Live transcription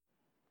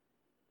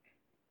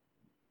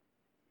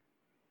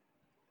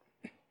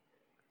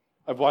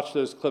I've watched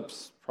those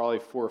clips probably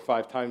 4 or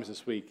 5 times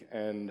this week,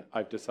 and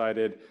I've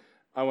decided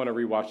I want to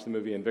rewatch the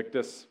movie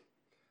Invictus.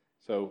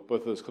 So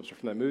both of those clips are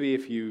from that movie.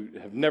 If you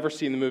have never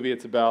seen the movie,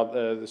 it's about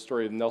the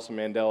story of Nelson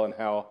Mandela and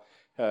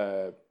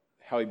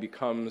how he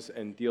becomes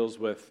and deals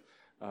with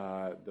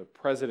the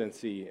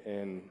presidency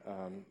in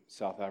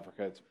South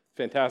Africa. It's a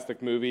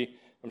fantastic movie.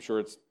 I'm sure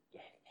it's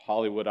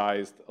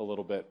Hollywoodized a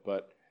little bit,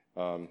 but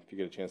if you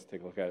get a chance to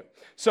take a look at it.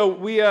 So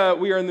we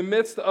are in the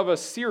midst of a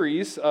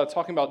series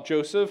talking about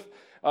Joseph.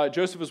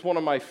 Joseph is one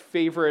of my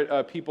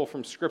favorite people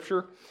from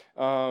Scripture.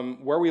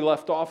 Where we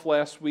left off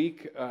last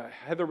week,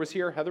 Heather was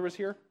here. Heather was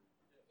here?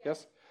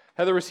 Yes?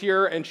 Heather was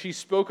here, and she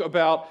spoke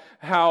about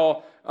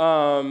how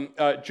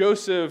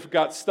Joseph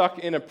got stuck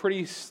in a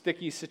pretty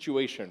sticky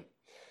situation.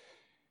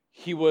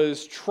 He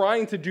was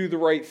trying to do the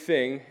right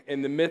thing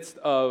in the midst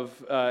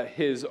of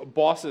his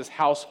boss's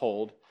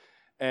household,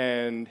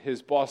 and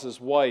his boss's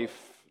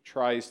wife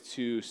tries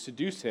to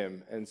seduce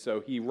him, and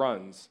so he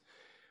runs.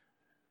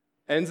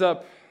 Ends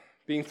up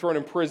being thrown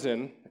in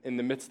prison in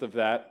the midst of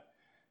that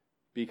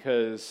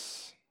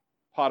because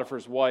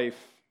Potiphar's wife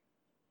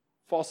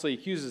falsely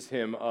accuses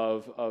him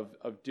of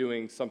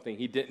doing something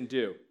he didn't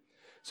do.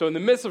 So in the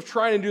midst of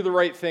trying to do the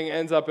right thing,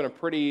 ends up in a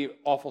pretty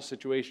awful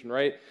situation,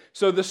 right?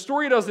 So the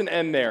story doesn't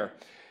end there.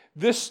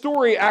 This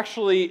story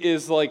actually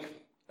is like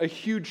a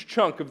huge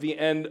chunk of the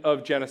end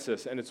of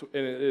Genesis, and it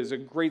is a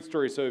great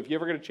story. So if you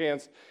ever get a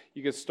chance,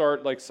 you could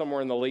start like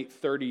somewhere in the late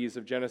 30s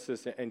of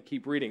Genesis and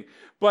keep reading.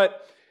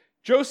 But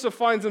Joseph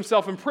finds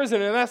himself in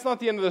prison, and that's not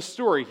the end of the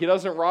story. He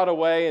doesn't rot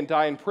away and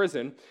die in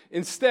prison.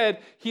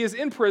 Instead, he is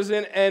in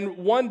prison and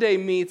one day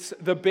meets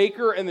the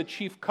baker and the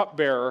chief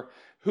cupbearer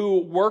who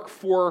work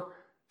for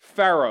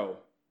Pharaoh,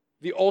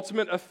 the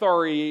ultimate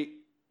authority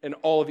in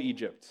all of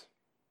Egypt.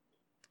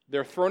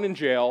 They're thrown in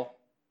jail,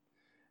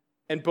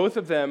 and both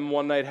of them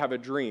one night have a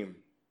dream.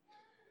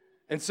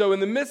 And so in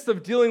the midst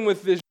of dealing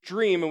with this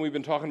dream, and we've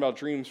been talking about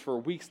dreams for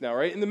weeks now,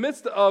 right? In the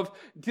midst of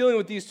dealing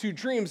with these two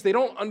dreams, they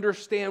don't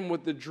understand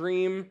what the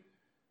dream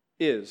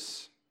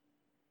is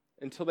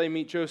until they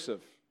meet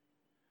Joseph,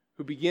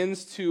 who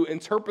begins to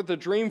interpret the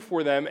dream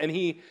for them, and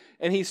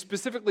he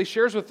specifically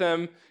shares with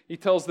them, he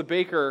tells the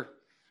baker,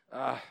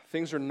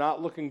 things are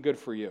not looking good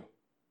for you,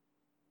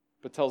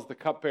 but tells the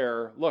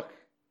cupbearer, look,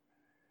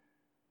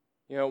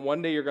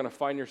 one day you're going to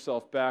find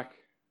yourself back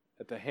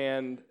at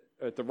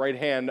the right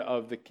hand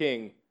of the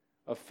king,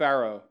 of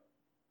Pharaoh.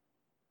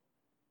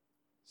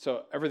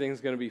 So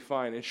everything's going to be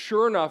fine. And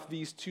sure enough,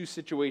 these two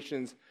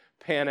situations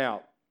pan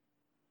out.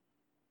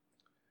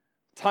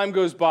 Time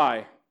goes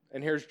by,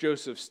 and here's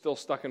Joseph still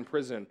stuck in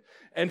prison.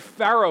 And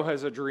Pharaoh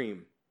has a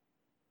dream.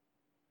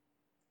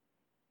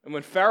 And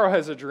when Pharaoh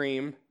has a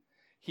dream,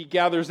 he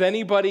gathers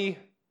anybody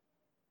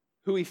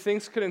who he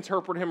thinks could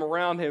interpret him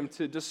around him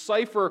to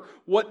decipher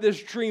what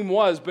this dream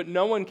was, but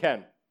no one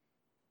can.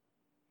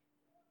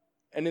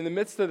 And in the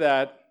midst of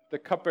that, the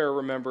cupbearer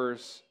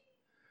remembers,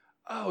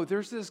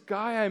 there's this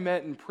guy I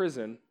met in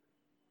prison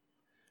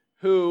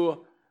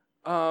who,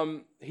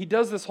 he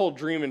does this whole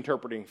dream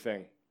interpreting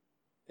thing.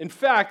 In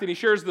fact, and he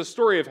shares the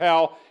story of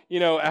how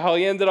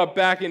he ended up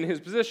back in his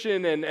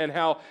position and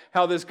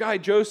how this guy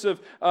Joseph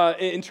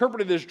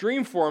interpreted this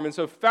dream for him. And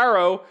so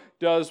Pharaoh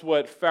does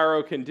what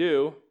Pharaoh can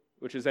do,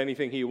 which is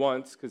anything he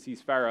wants because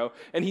he's Pharaoh.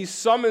 And he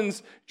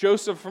summons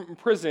Joseph from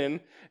prison,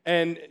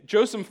 and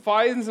Joseph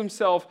finds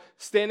himself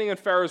standing in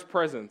Pharaoh's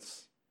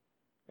presence.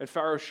 And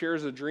Pharaoh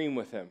shares a dream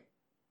with him.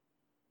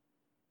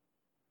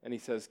 And he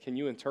says, can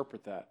you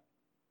interpret that?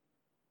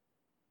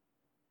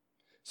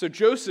 So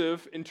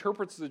Joseph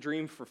interprets the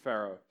dream for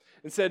Pharaoh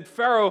and said,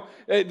 Pharaoh,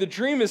 the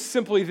dream is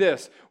simply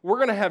this. We're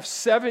going to have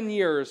 7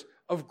 years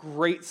of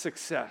great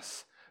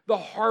success. The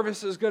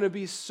harvest is going to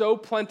be so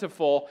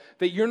plentiful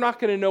that you're not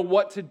going to know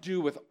what to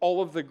do with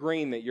all of the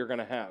grain that you're going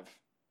to have.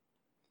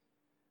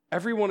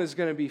 Everyone is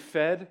going to be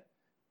fed,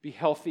 be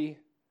healthy,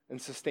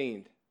 and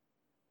sustained.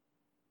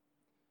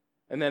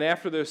 And then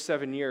after those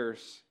 7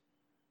 years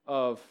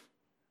of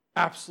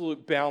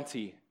absolute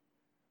bounty,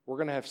 we're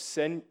going to have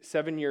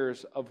 7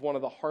 years of one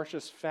of the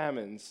harshest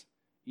famines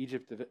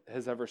Egypt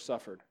has ever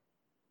suffered.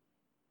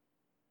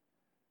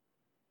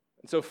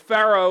 And so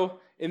Pharaoh,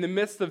 in the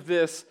midst of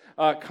this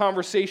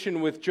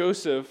conversation with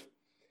Joseph,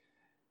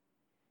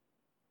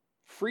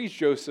 frees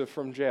Joseph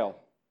from jail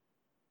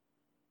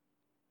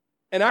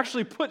and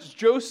actually puts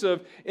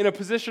Joseph in a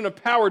position of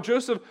power.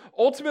 Joseph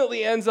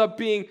ultimately ends up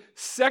being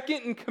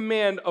second in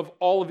command of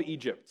all of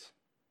Egypt.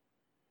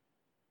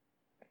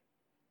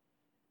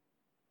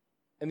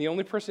 And the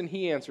only person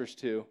he answers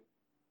to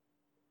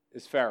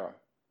is Pharaoh.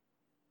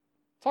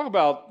 Talk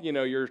about,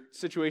 your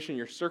situation,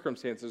 your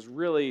circumstances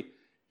really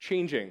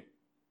changing.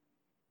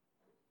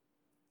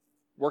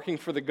 Working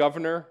for the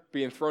governor,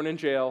 being thrown in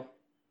jail,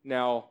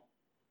 now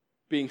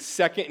being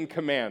second in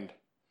command.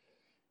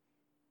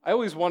 I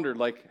always wondered,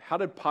 how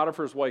did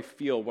Potiphar's wife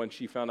feel when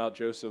she found out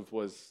Joseph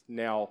was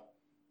now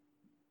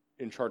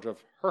in charge of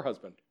her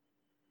husband?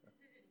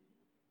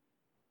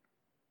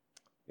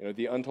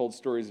 The untold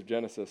stories of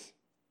Genesis.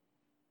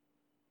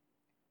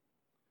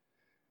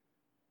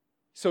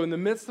 So in the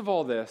midst of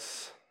all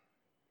this,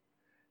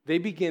 they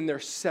begin their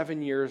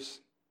 7 years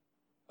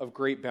of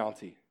great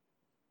bounty.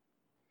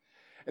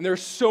 And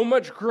there's so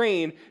much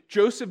grain,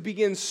 Joseph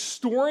begins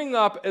storing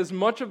up as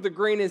much of the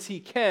grain as he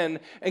can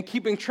and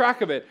keeping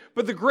track of it.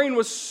 But the grain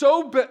was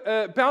so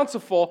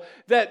bountiful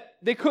that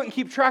they couldn't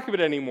keep track of it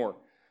anymore.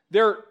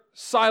 Their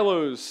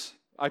silos,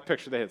 I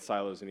picture they had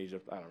silos in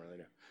Egypt, I don't really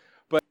know.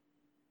 But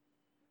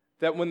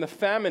that when the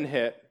famine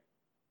hit,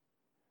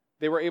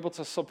 they were able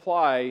to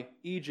supply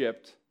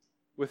Egypt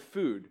with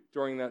food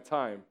during that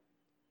time.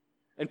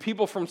 And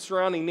people from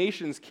surrounding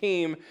nations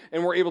came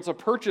and were able to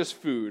purchase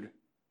food,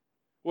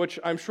 which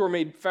I'm sure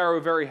made Pharaoh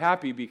very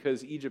happy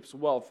because Egypt's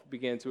wealth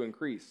began to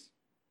increase.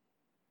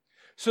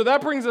 So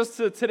that brings us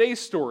to today's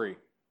story.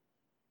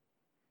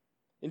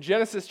 In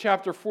Genesis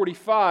chapter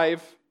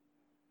 45,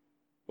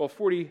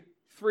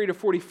 43 to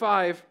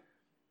 45,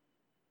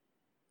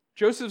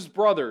 Joseph's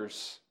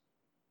brothers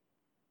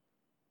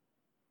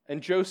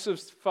and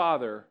Joseph's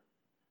father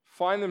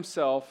find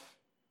themselves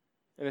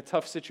in a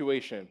tough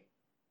situation.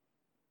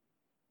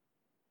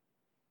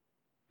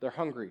 They're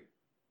hungry.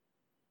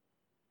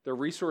 Their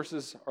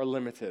resources are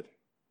limited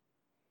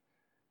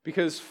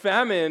because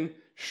famine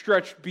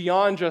stretched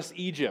beyond just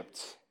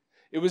Egypt.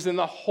 It was in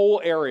the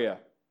whole area.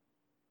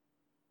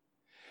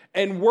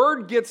 And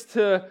word gets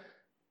to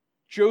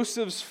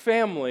Joseph's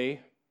family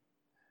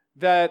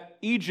that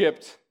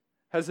Egypt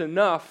has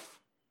enough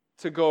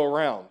to go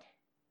around.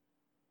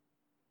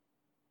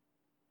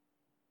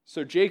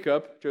 So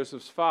Jacob,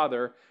 Joseph's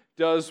father,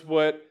 does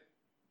what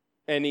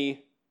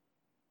any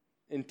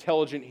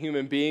intelligent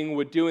human being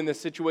would do in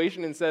this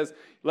situation and says,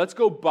 let's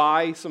go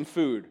buy some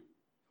food.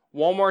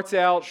 Walmart's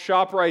out,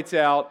 ShopRite's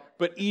out,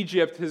 but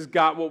Egypt has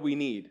got what we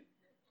need.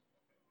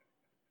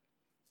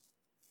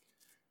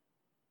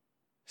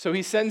 So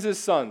he sends his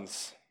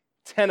sons,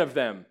 10 of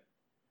them,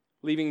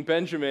 leaving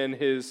Benjamin,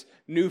 his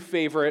new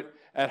favorite,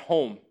 at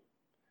home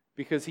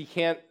because he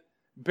can't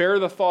bear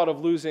the thought of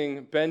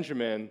losing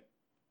Benjamin,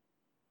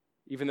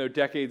 even though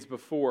decades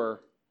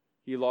before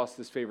he lost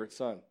his favorite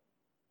son.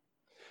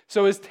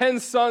 So his 10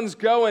 sons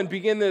go and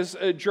begin this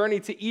journey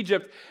to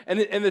Egypt, and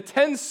the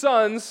 10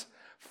 sons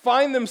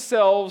find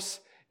themselves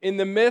in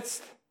the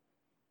midst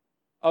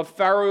of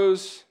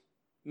Pharaoh's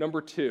number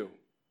 2.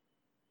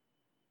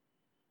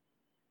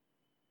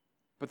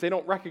 But they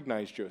don't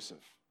recognize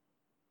Joseph.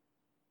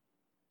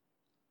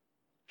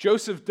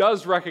 Joseph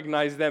does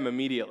recognize them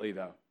immediately,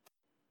 though.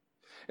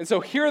 And so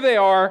here they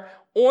are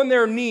on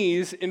their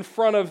knees in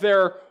front of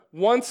their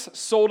once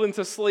sold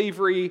into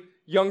slavery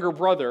younger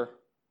brother,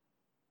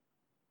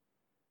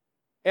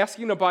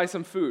 asking to buy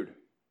some food.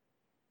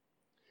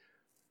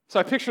 So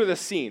I picture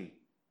this scene.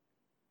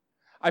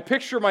 I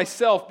picture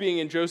myself being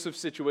in Joseph's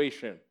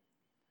situation.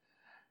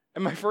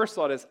 And my first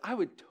thought is, I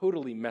would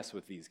totally mess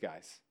with these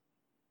guys.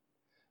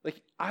 Like,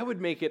 I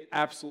would make it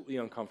absolutely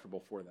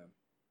uncomfortable for them.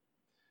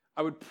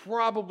 I would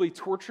probably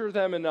torture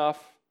them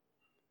enough.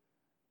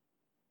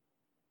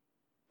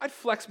 I'd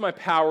flex my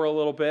power a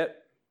little bit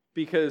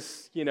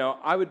because,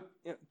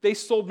 they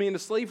sold me into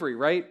slavery,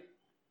 right?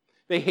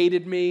 They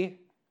hated me.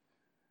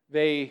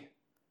 They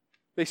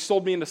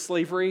sold me into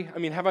slavery. I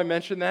mean, have I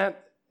mentioned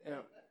that?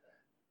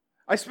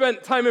 I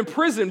spent time in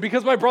prison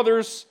because my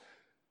brothers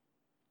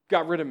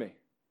got rid of me.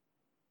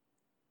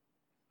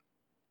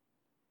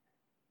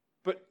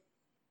 But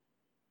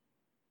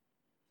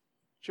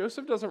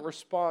Joseph doesn't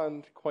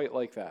respond quite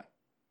like that.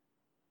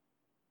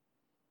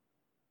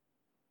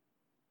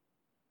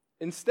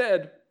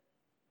 Instead,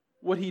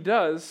 what he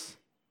does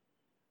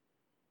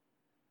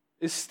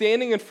is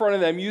standing in front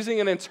of them,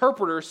 using an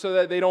interpreter so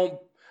that they don't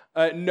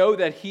know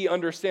that he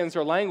understands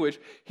their language.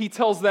 He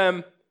tells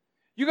them,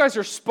 "You guys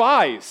are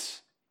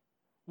spies.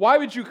 Why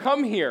would you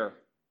come here?"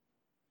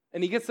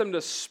 And he gets them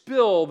to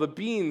spill the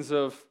beans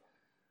of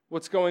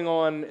what's going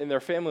on in their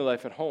family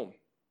life at home.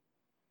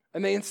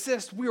 And they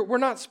insist, we're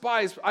not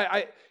spies.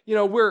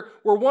 We're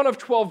one of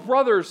 12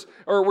 brothers,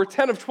 or we're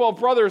 10 of 12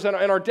 brothers, and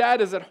our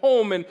dad is at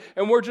home, and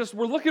we're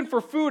looking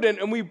for food,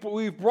 and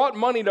we've brought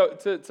money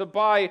to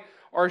buy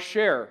our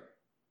share.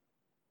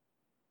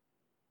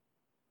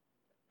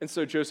 And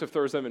so Joseph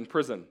throws them in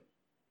prison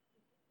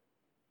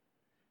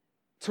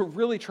to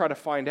really try to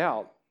find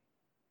out,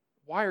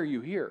 why are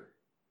you here?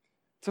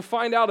 To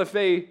find out if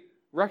they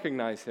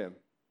recognize him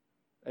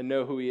and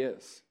know who he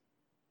is.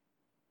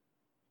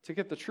 To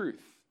get the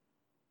truth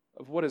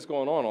of what is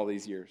going on all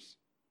these years.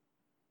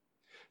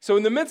 So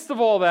in the midst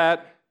of all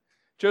that,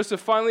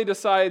 Joseph finally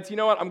decides, you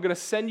know what, I'm going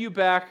to send you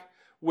back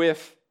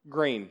with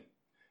grain.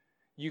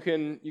 You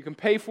can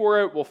pay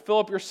for it, we'll fill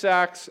up your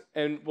sacks,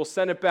 and we'll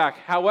send it back.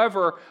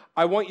 However,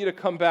 I want you to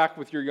come back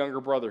with your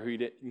younger brother who you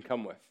didn't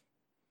come with.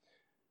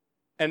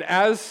 And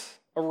as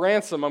a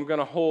ransom, I'm going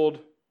to hold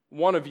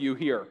one of you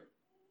here.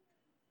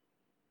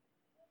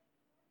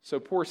 So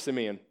poor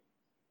Simeon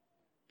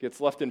gets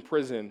left in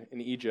prison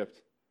in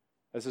Egypt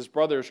as his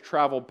brothers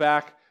travel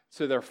back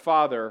to their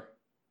father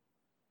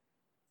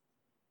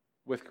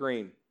with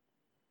grain.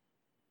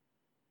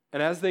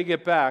 And as they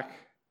get back,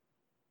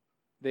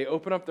 they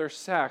open up their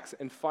sacks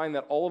and find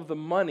that all of the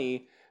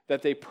money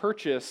that they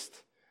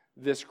purchased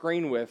this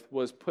grain with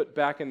was put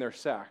back in their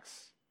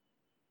sacks,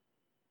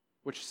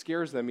 which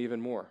scares them even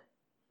more.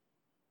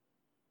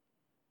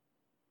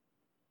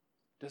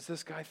 Does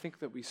this guy think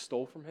that we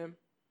stole from him?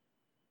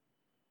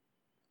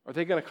 Are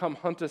they going to come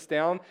hunt us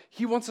down?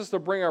 He wants us to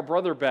bring our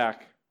brother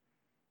back.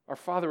 Our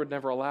father would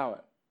never allow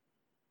it.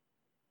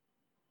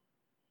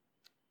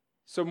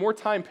 So more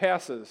time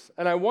passes,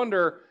 and I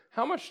wonder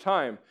how much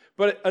time,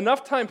 but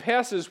enough time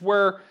passes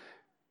where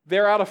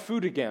they're out of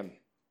food again.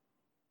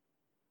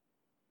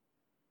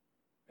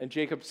 And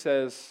Jacob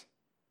says,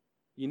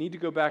 you need to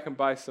go back and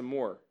buy some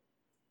more.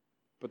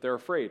 But they're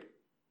afraid.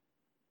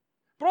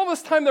 But all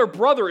this time their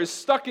brother is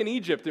stuck in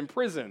Egypt in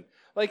prison.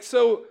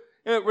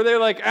 Were they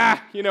like,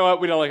 you know what,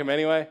 we don't like him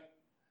anyway?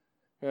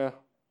 Yeah.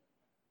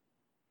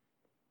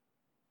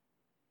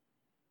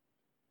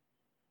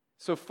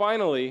 So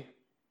finally,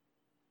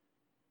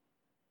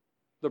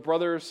 the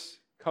brothers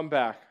come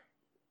back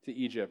to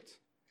Egypt,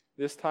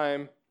 this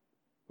time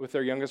with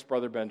their youngest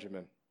brother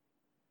Benjamin,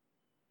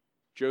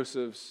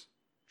 Joseph's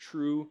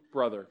true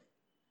brother.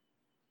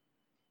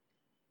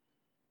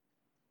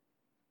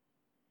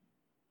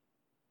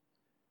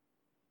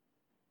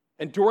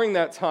 And during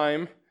that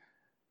time,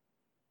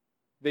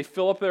 they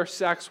fill up their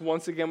sacks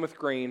once again with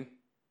grain,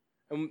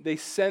 and they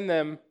send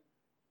them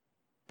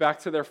back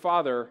to their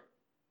father,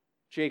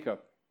 Jacob.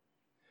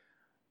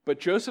 But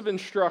Joseph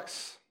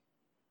instructs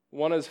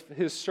one of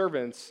his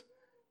servants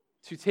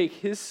to take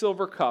his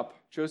silver cup,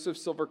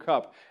 Joseph's silver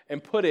cup,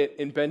 and put it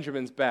in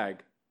Benjamin's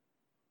bag.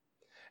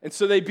 And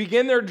so they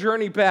begin their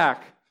journey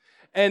back.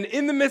 And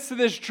in the midst of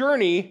this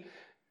journey,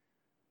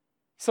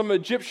 some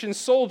Egyptian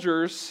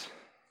soldiers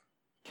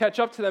catch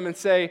up to them and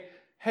say,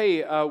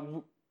 hey,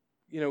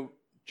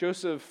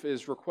 Joseph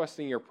is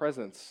requesting your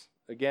presence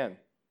again.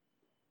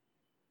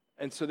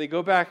 And so they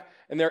go back,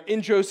 and they're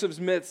in Joseph's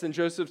midst, and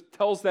Joseph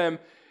tells them,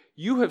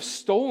 you have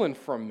stolen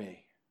from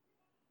me.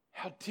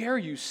 How dare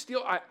you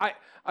steal?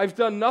 I've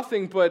done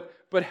nothing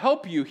but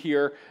help you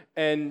here,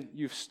 and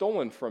you've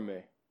stolen from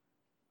me.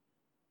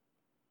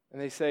 And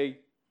they say,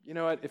 you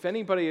know what, if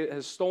anybody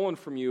has stolen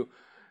from you,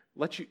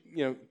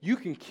 you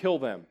can kill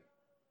them.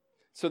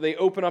 So they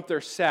open up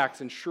their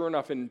sacks, and sure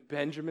enough, in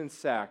Benjamin's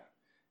sack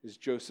is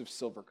Joseph's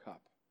silver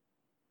cup.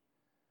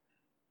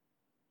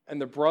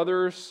 And the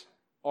brothers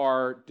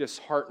are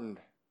disheartened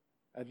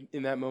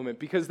in that moment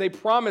because they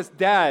promised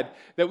Dad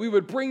that we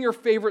would bring your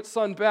favorite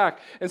son back.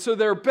 And so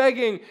they're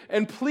begging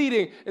and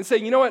pleading and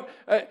saying, you know what,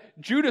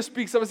 Judah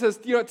speaks up and says,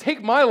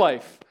 take my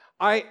life.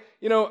 I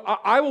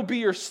will be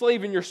your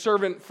slave and your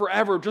servant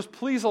forever. Just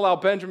please allow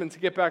Benjamin to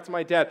get back to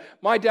my dad.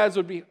 My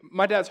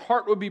dad's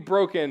heart would be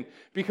broken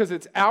because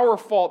it's our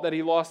fault that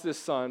he lost his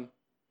son,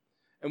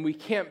 and we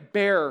can't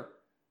bear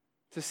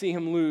to see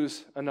him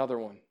lose another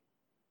one.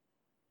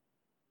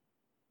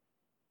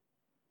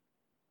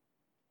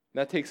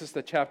 That takes us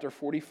to chapter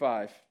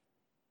 45.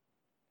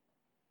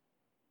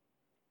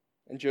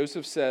 And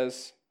Joseph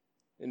says,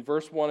 in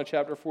verse 1 of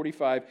chapter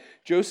 45,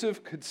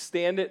 Joseph could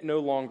stand it no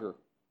longer.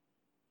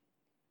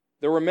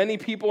 There were many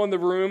people in the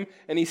room,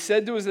 and he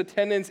said to his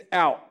attendants,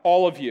 out,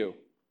 all of you.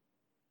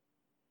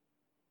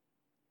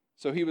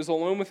 So he was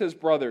alone with his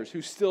brothers,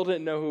 who still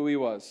didn't know who he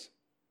was.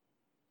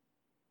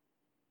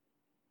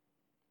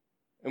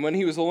 And when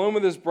he was alone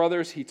with his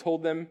brothers, he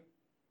told them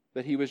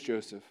that he was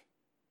Joseph.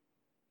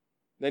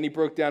 Then he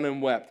broke down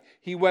and wept.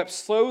 He wept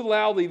so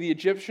loudly the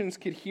Egyptians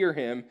could hear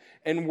him,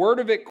 and word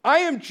of it, I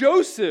am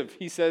Joseph,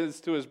 he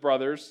says to his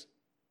brothers.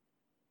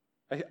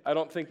 I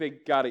don't think they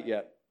got it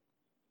yet.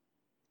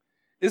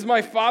 Is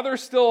my father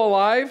still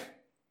alive?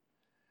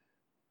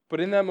 But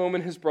in that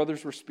moment, his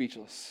brothers were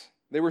speechless.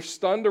 They were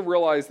stunned to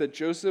realize that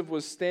Joseph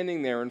was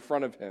standing there in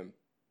front of him.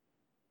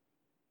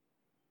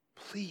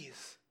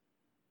 Please,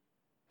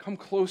 come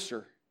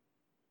closer,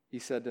 he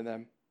said to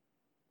them.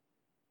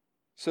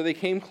 So they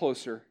came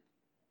closer,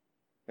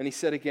 and he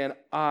said again,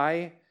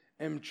 I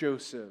am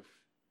Joseph,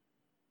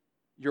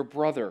 your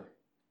brother,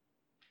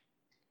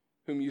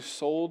 whom you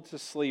sold to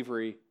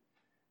slavery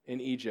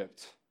in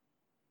Egypt.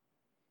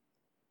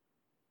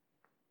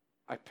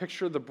 I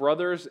picture the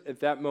brothers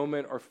at that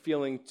moment are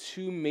feeling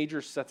two major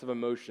sets of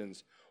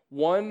emotions.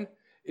 One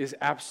is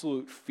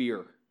absolute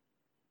fear.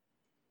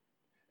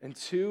 And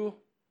two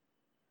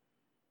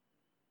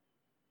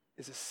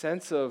is a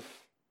sense of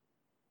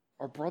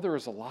our brother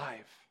is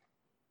alive.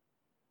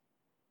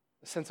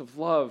 A sense of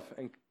love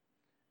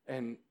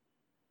and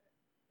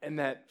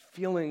that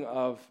feeling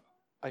of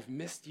I've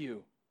missed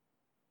you.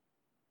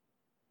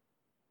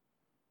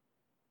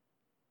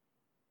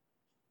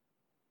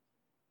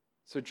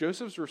 So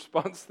Joseph's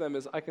response to them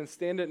is, I can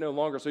stand it no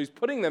longer. So he's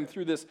putting them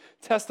through this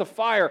test of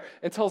fire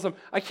and tells them,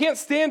 I can't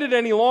stand it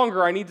any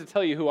longer. I need to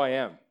tell you who I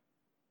am.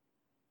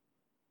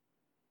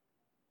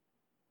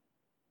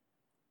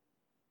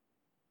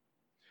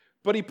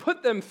 But he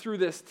put them through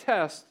this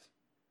test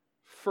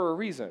for a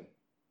reason.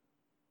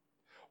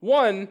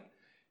 One,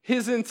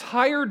 his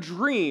entire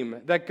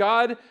dream that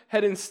God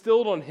had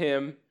instilled on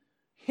him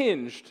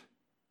hinged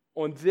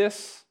on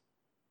this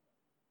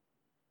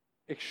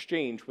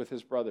exchange with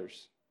his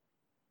brothers.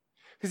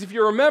 Because if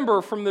you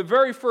remember from the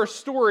very first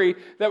story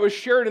that was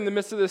shared in the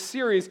midst of this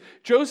series,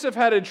 Joseph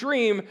had a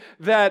dream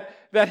that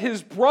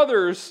his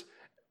brothers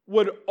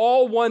would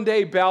all one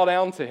day bow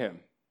down to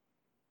him.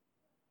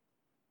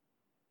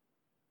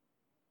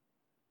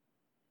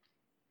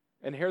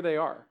 And here they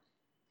are,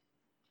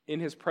 in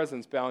his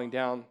presence, bowing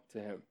down to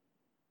him.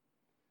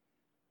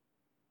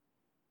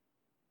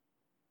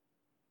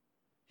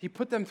 He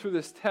put them through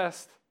this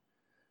test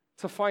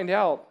to find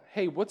out,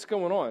 hey, what's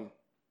going on?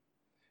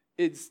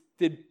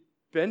 Did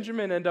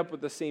Benjamin end up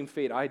with the same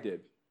fate I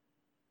did?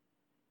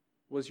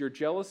 Was your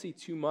jealousy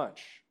too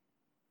much?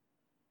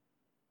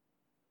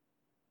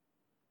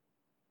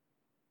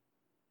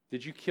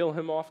 Did you kill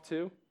him off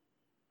too?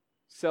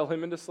 Sell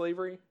him into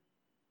slavery?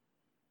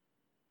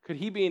 Could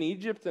he be in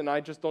Egypt and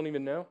I just don't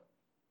even know?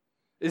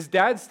 Is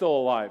Dad still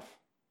alive?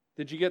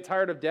 Did you get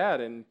tired of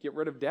Dad and get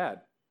rid of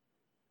Dad?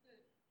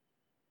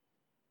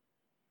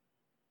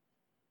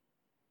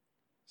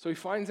 So he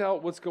finds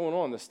out what's going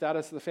on, the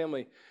status of the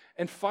family.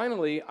 And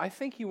finally, I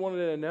think he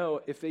wanted to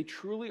know if they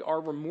truly are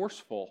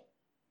remorseful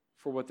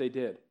for what they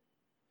did.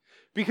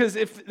 Because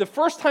if the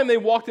first time they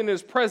walked into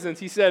his presence,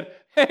 he said,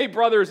 hey,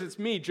 brothers, it's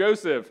me,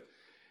 Joseph.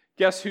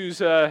 Guess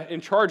who's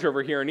in charge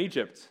over here in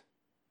Egypt?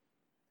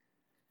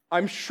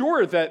 I'm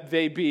sure that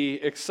they'd be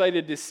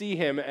excited to see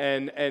him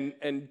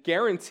and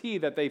guarantee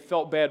that they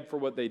felt bad for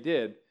what they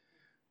did.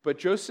 But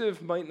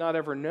Joseph might not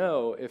ever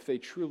know if they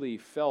truly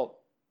felt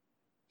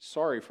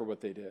sorry for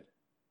what they did.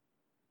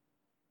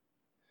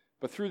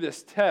 But through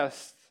this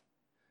test,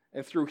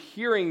 and through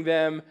hearing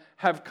them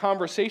have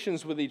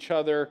conversations with each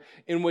other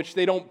in which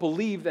they don't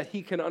believe that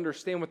he can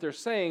understand what they're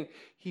saying,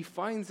 he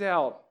finds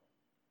out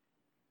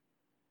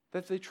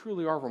that they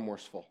truly are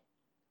remorseful.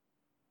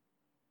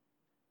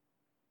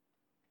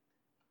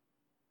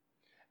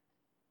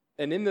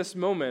 And in this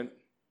moment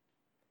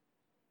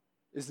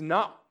is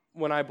not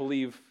when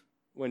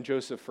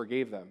Joseph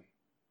forgave them.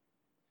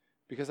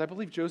 Because I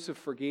believe Joseph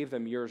forgave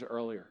them years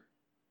earlier.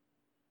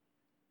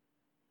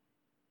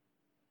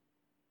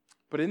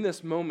 But in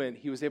this moment,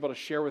 he was able to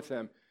share with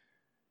them,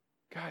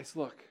 guys,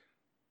 look,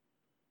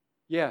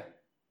 yeah,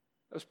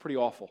 that was pretty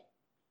awful.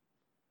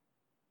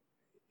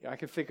 I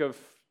can think of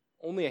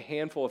only a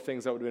handful of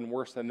things that would have been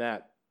worse than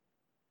that,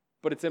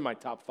 but it's in my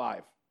top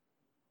 5.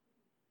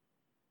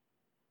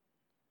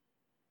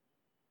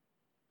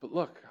 But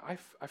look,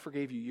 I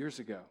forgave you years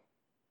ago.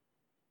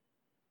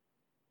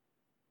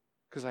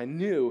 Because I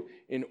knew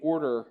in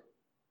order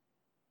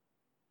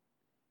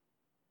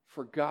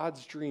for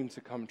God's dream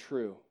to come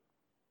true,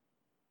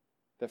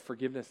 that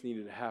forgiveness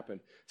needed to happen.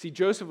 See,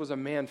 Joseph was a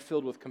man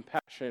filled with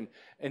compassion,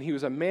 and he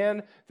was a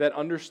man that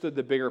understood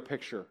the bigger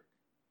picture.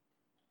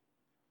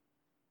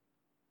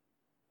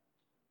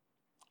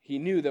 He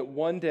knew that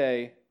one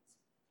day,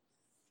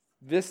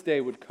 this day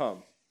would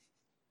come,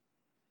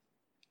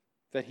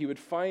 that he would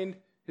find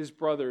his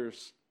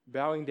brothers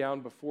bowing down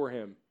before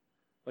him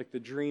like the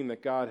dream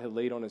that God had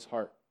laid on his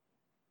heart.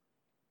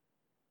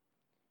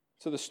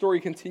 So the story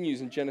continues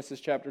in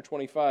Genesis chapter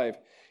 25.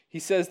 He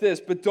says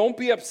this, but don't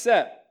be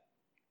upset.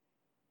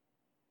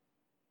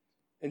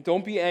 And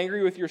don't be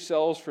angry with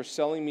yourselves for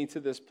selling me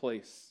to this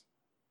place.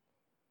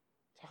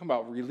 Talking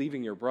about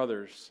relieving your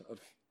brothers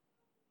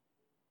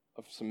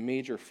of some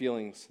major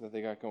feelings that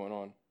they got going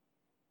on.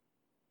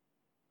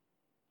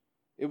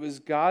 It was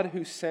God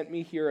who sent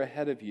me here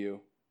ahead of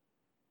you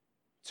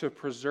to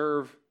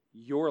preserve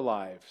your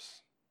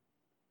lives.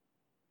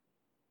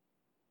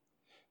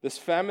 This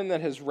famine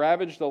that has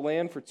ravaged the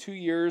land for 2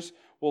 years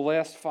will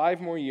last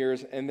 5 more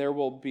years, and there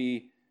will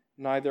be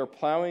neither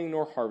plowing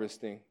nor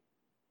harvesting.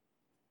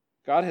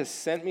 God has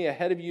sent me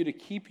ahead of you to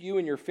keep you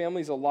and your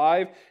families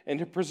alive and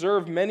to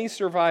preserve many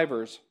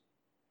survivors.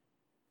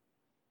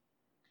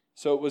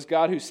 So it was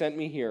God who sent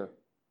me here,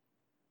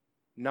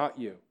 not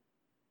you.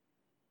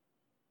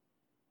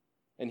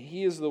 And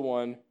he is the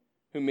one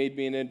who made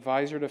me an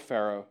advisor to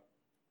Pharaoh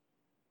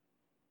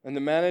and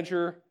the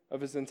manager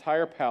of his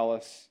entire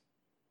palace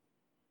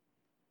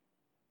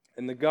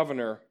and the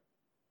governor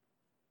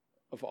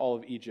of all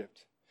of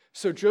Egypt.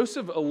 So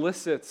Joseph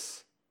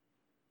elicits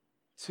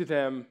to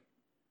them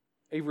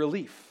a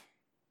relief.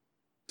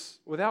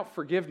 Without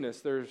forgiveness,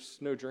 there's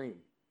no dream.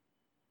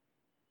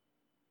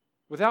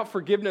 Without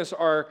forgiveness,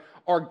 our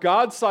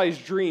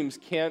God-sized dreams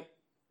can't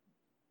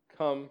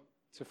come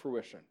to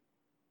fruition.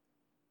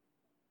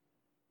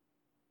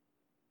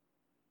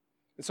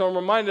 And so I'm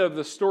reminded of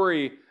the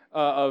story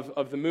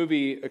of the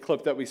movie, a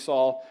clip that we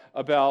saw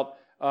about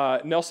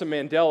Nelson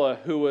Mandela,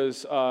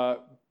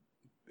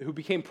 who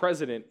became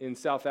president in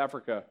South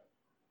Africa.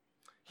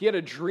 He had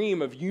a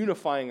dream of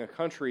unifying a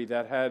country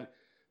that had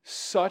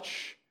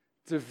such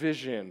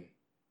division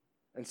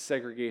and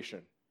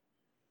segregation.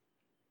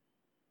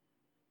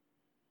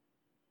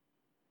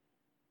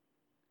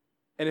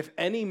 And if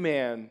any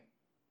man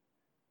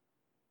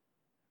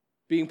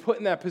being put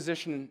in that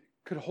position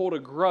could hold a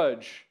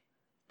grudge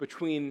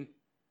between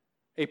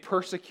a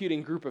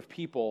persecuting group of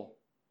people,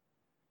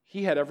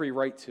 he had every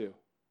right to.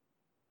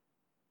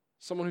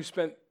 Someone who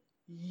spent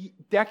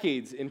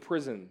decades in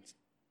prisons.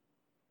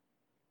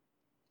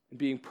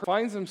 and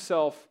finds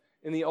himself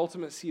in the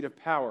ultimate seat of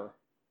power.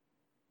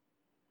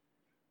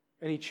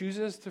 And he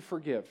chooses to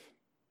forgive.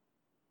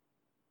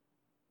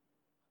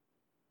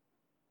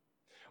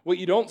 What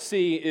you don't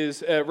see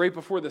is right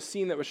before the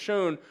scene that was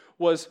shown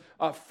was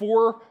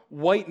 4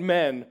 white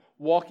men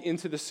walk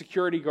into the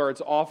security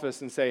guard's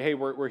office and say, hey,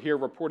 we're here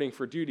reporting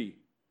for duty.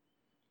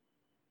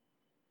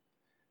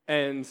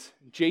 And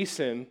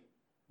Jason,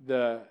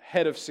 the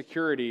head of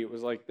security,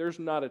 was like, there's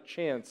not a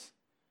chance.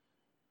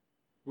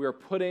 We are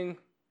putting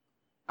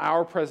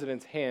our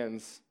president's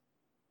hands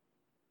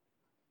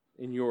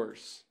in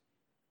yours,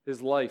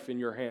 his life in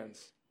your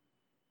hands.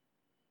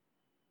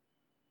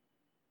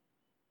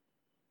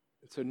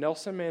 And so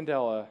Nelson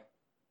Mandela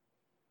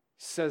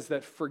says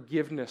that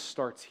forgiveness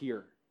starts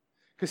here,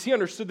 because he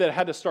understood that it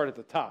had to start at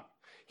the top.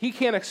 He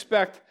can't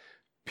expect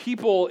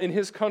people in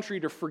his country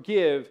to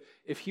forgive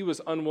if he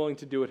was unwilling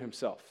to do it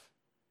himself.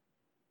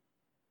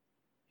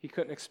 He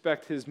couldn't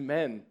expect his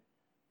men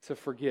to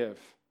forgive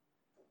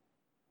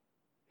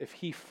if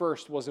he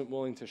first wasn't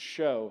willing to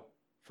show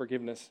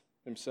forgiveness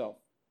himself.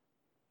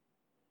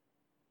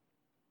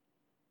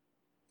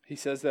 He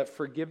says that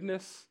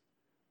forgiveness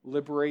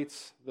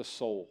liberates the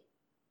soul.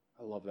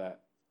 I love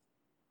that.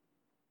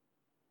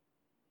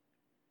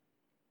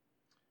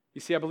 You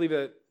see, I believe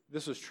that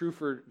this was true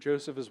for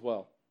Joseph as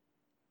well.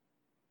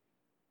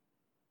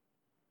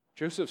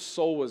 Joseph's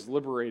soul was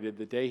liberated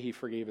the day he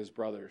forgave his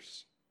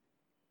brothers.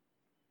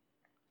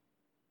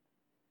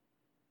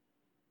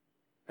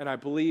 And I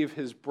believe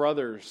his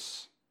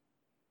brothers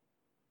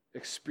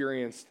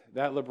experienced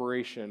that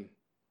liberation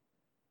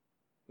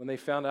when they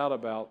found out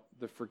about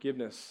the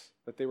forgiveness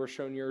that they were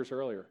shown years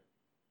earlier.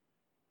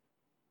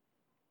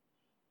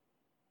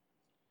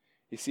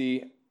 You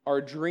see,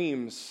 our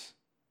dreams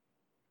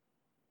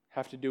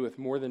have to do with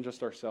more than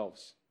just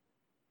ourselves.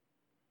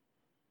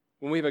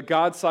 When we have a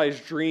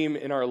God-sized dream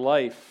in our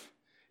life,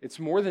 it's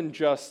more than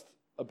just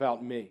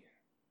about me.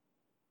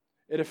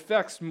 It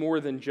affects more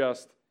than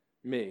just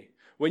me.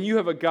 When you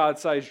have a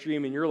God-sized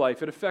dream in your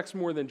life, it affects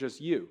more than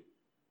just you.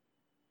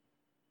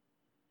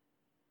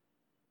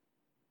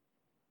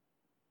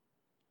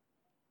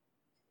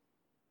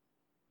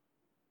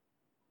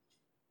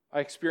 I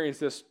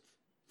experienced this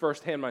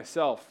firsthand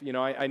myself. You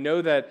know, I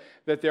know that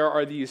there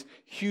are these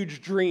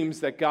huge dreams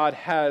that God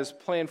has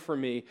planned for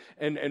me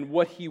and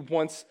what he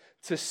wants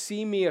to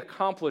see me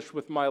accomplish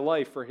with my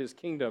life for his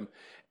kingdom.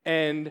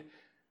 And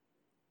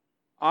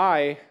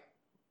I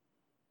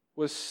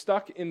was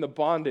stuck in the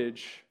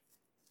bondage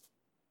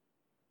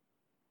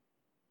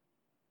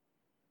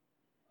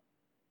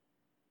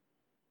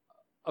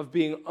of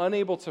being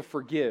unable to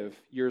forgive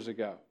years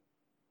ago.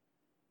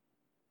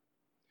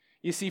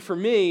 You see, for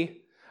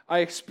me, I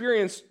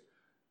experienced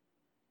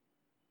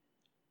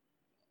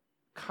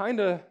kind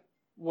of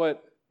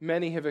what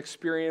many have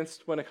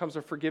experienced when it comes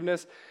to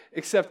forgiveness,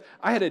 except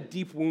I had a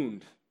deep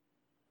wound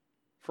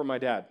from my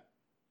dad.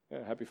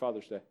 Yeah, happy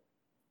Father's Day.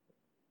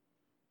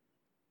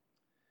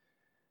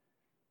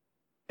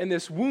 And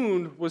this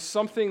wound was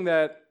something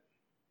that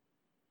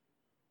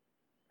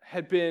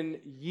had been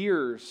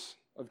years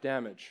of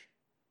damage.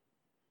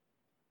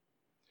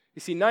 You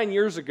see, 9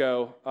 years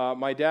ago,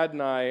 my dad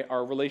and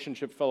our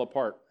relationship fell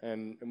apart,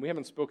 and we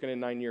haven't spoken in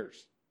 9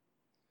 years.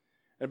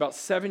 And about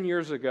 7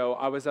 years ago,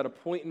 I was at a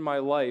point in my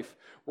life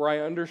where I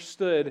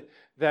understood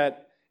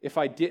that if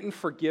I didn't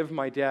forgive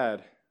my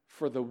dad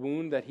for the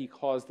wound that he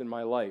caused in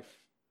my life,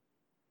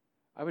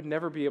 I would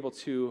never be able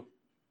to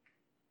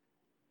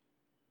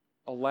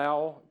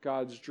allow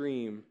God's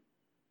dream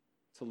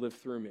to live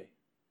through me.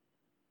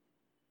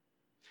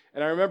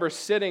 And I remember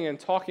sitting and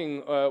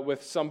talking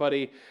with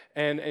somebody,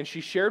 and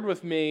she shared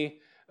with me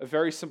a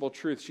very simple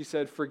truth. She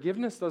said,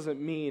 forgiveness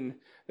doesn't mean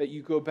that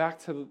you go back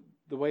to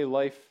the way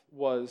life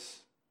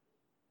was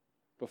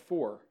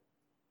before.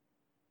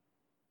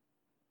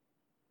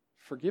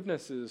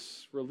 Forgiveness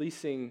is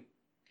releasing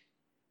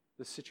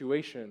the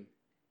situation,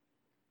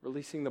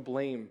 releasing the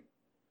blame.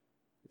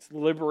 It's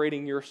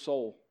liberating your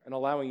soul and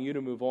allowing you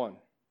to move on.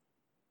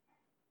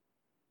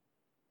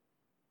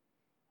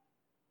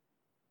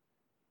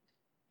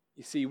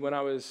 You see, when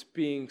I was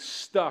being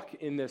stuck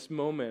in this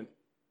moment,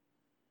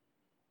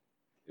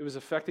 it was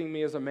affecting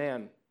me as a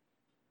man,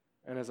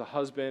 and as a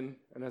husband,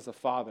 and as a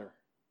father,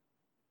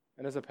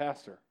 and as a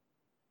pastor.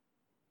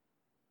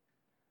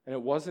 And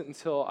it wasn't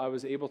until I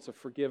was able to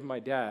forgive my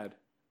dad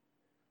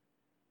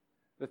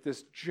that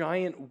this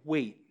giant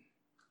weight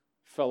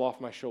fell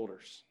off my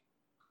shoulders.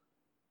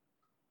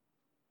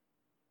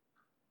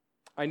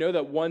 I know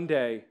that one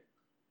day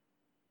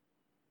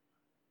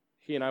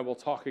he and I will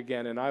talk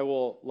again, and I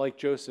will, like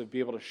Joseph, be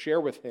able to share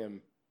with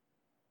him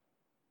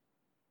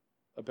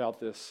about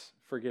this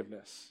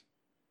forgiveness.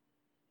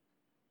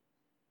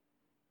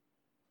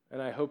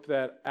 And I hope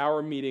that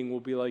our meeting will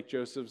be like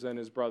Joseph's and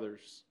his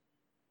brothers.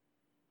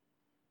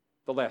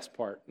 The last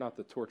part, not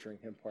the torturing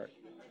him part.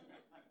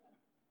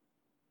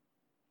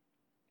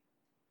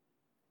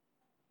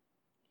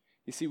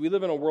 You see, we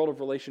live in a world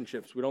of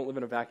relationships. We don't live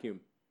in a vacuum.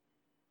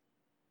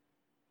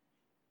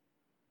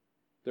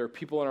 There are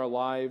people in our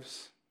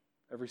lives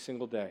every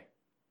single day.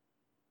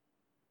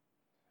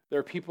 There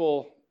are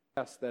people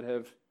that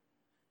have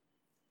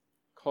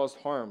caused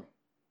harm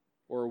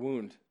or a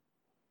wound.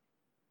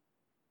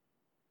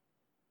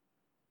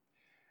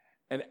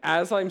 And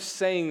as I'm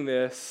saying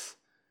this,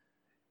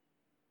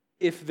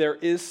 if there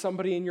is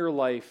somebody in your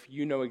life,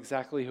 you know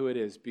exactly who it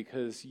is,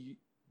 because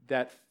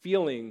that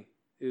feeling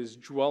is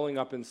dwelling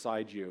up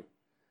inside you.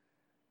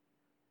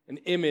 An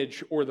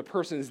image or the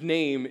person's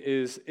name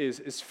is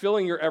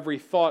filling your every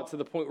thought to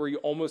the point where you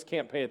almost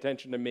can't pay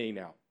attention to me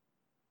now.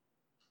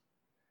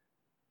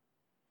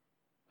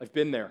 I've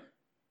been there.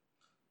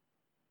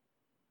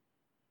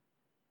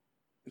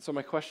 And so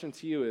my question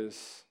to you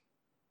is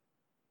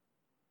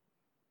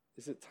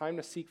it time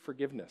to seek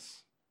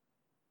forgiveness?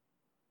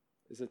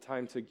 Is it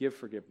time to give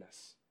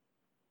forgiveness?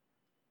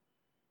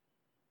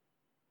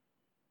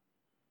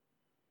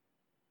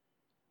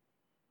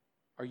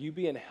 Are you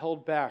being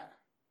held back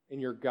in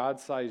your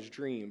God-sized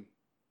dream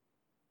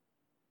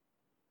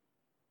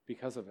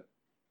because of it?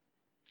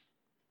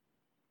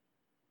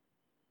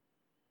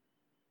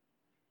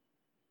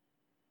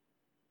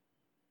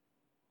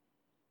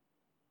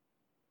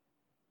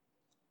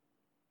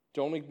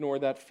 Don't ignore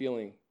that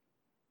feeling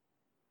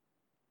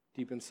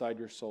deep inside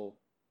your soul.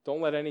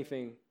 Don't let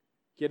anything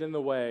get in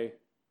the way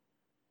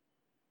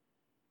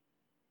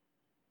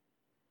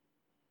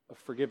of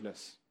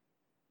forgiveness.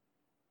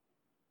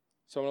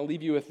 So I'm going to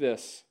leave you with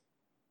this.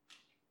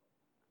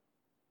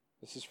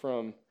 This is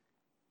from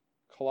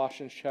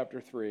Colossians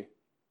chapter 3.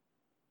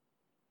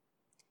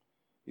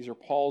 These are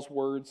Paul's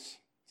words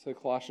to the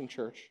Colossian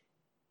church.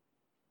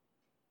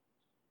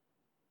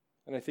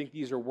 And I think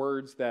these are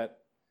words that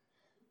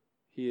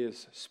he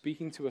is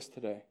speaking to us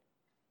today.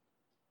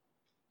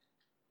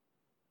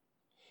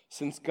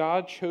 Since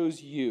God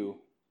chose you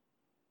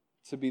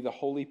to be the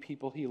holy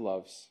people he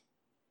loves,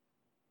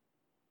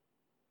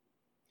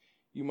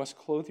 you must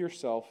clothe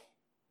yourself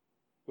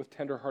with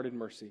tender-hearted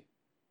mercy,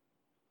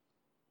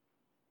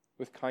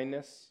 with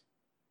kindness,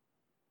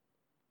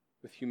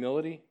 with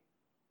humility,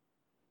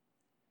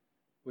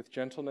 with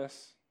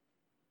gentleness,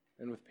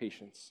 and with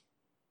patience.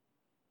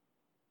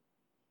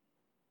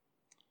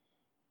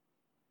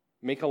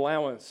 Make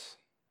allowance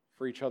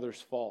for each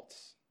other's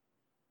faults,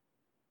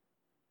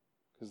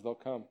 because they'll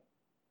come.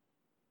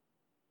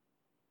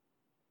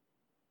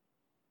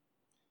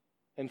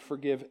 And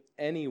forgive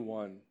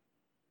anyone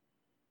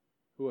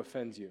who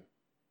offends you.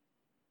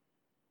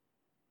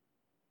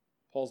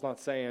 Paul's not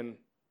saying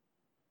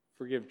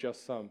forgive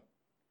just some.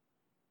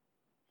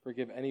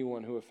 Forgive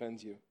anyone who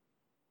offends you.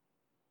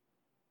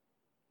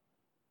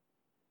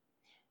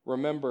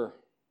 Remember,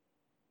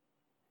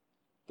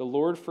 the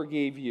Lord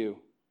forgave you,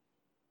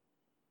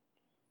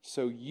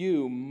 so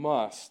you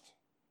must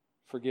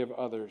forgive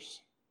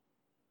others.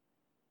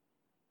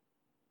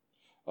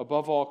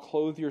 Above all,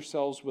 clothe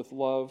yourselves with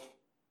love,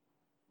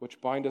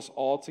 which bind us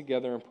all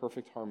together in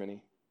perfect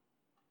harmony.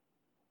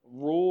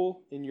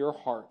 Rule in your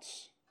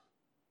hearts,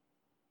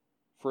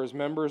 for as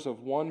members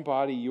of one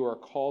body you are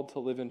called to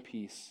live in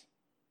peace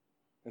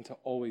and to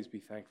always be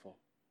thankful.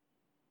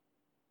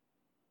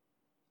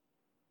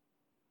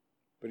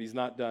 But he's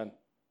not done.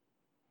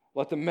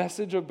 Let the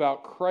message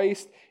about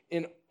Christ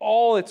in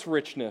all its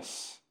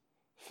richness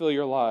fill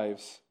your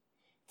lives.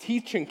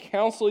 Teach and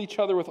counsel each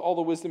other with all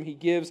the wisdom he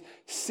gives.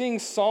 Sing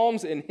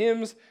psalms and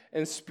hymns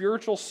and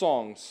spiritual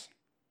songs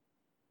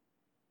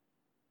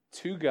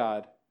to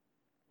God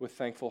with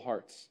thankful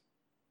hearts.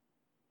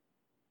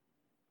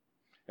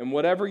 And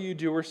whatever you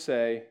do or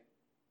say,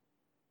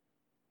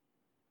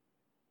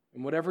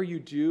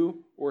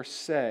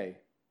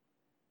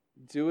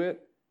 do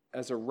it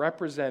as a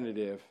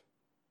representative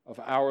of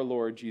our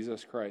Lord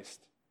Jesus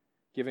Christ,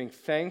 giving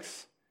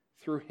thanks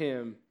through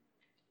him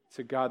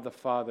to God the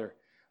Father.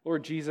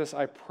 Lord Jesus,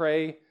 I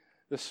pray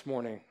this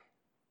morning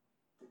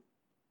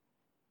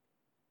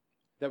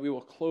that we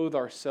will clothe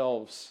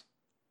ourselves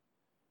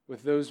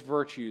with those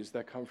virtues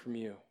that come from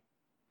you.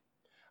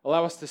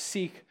 Allow us to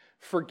seek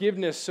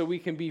forgiveness so we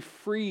can be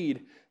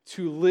freed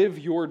to live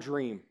your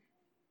dream.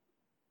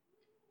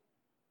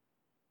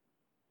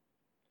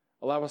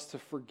 Allow us to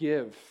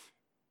forgive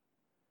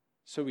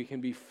so we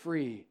can be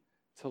free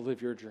to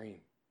live your dream.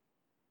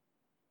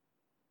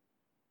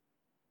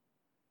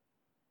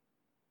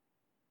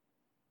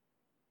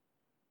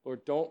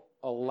 Lord, don't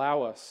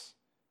allow us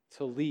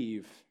to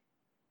leave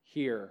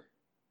here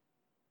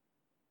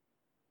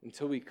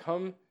until we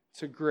come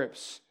to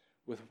grips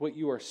with what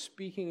you are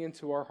speaking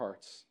into our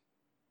hearts.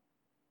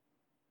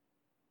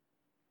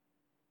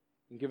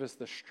 And give us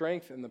the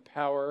strength and the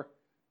power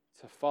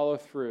to follow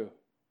through.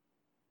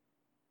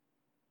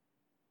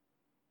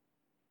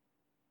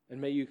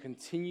 And may you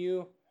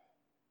continue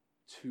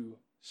to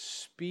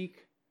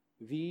speak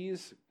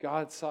these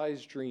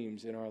God-sized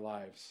dreams in our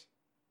lives.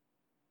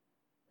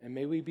 And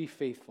may we be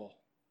faithful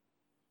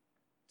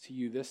to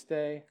you this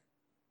day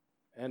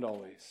and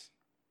always.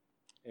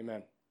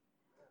 Amen.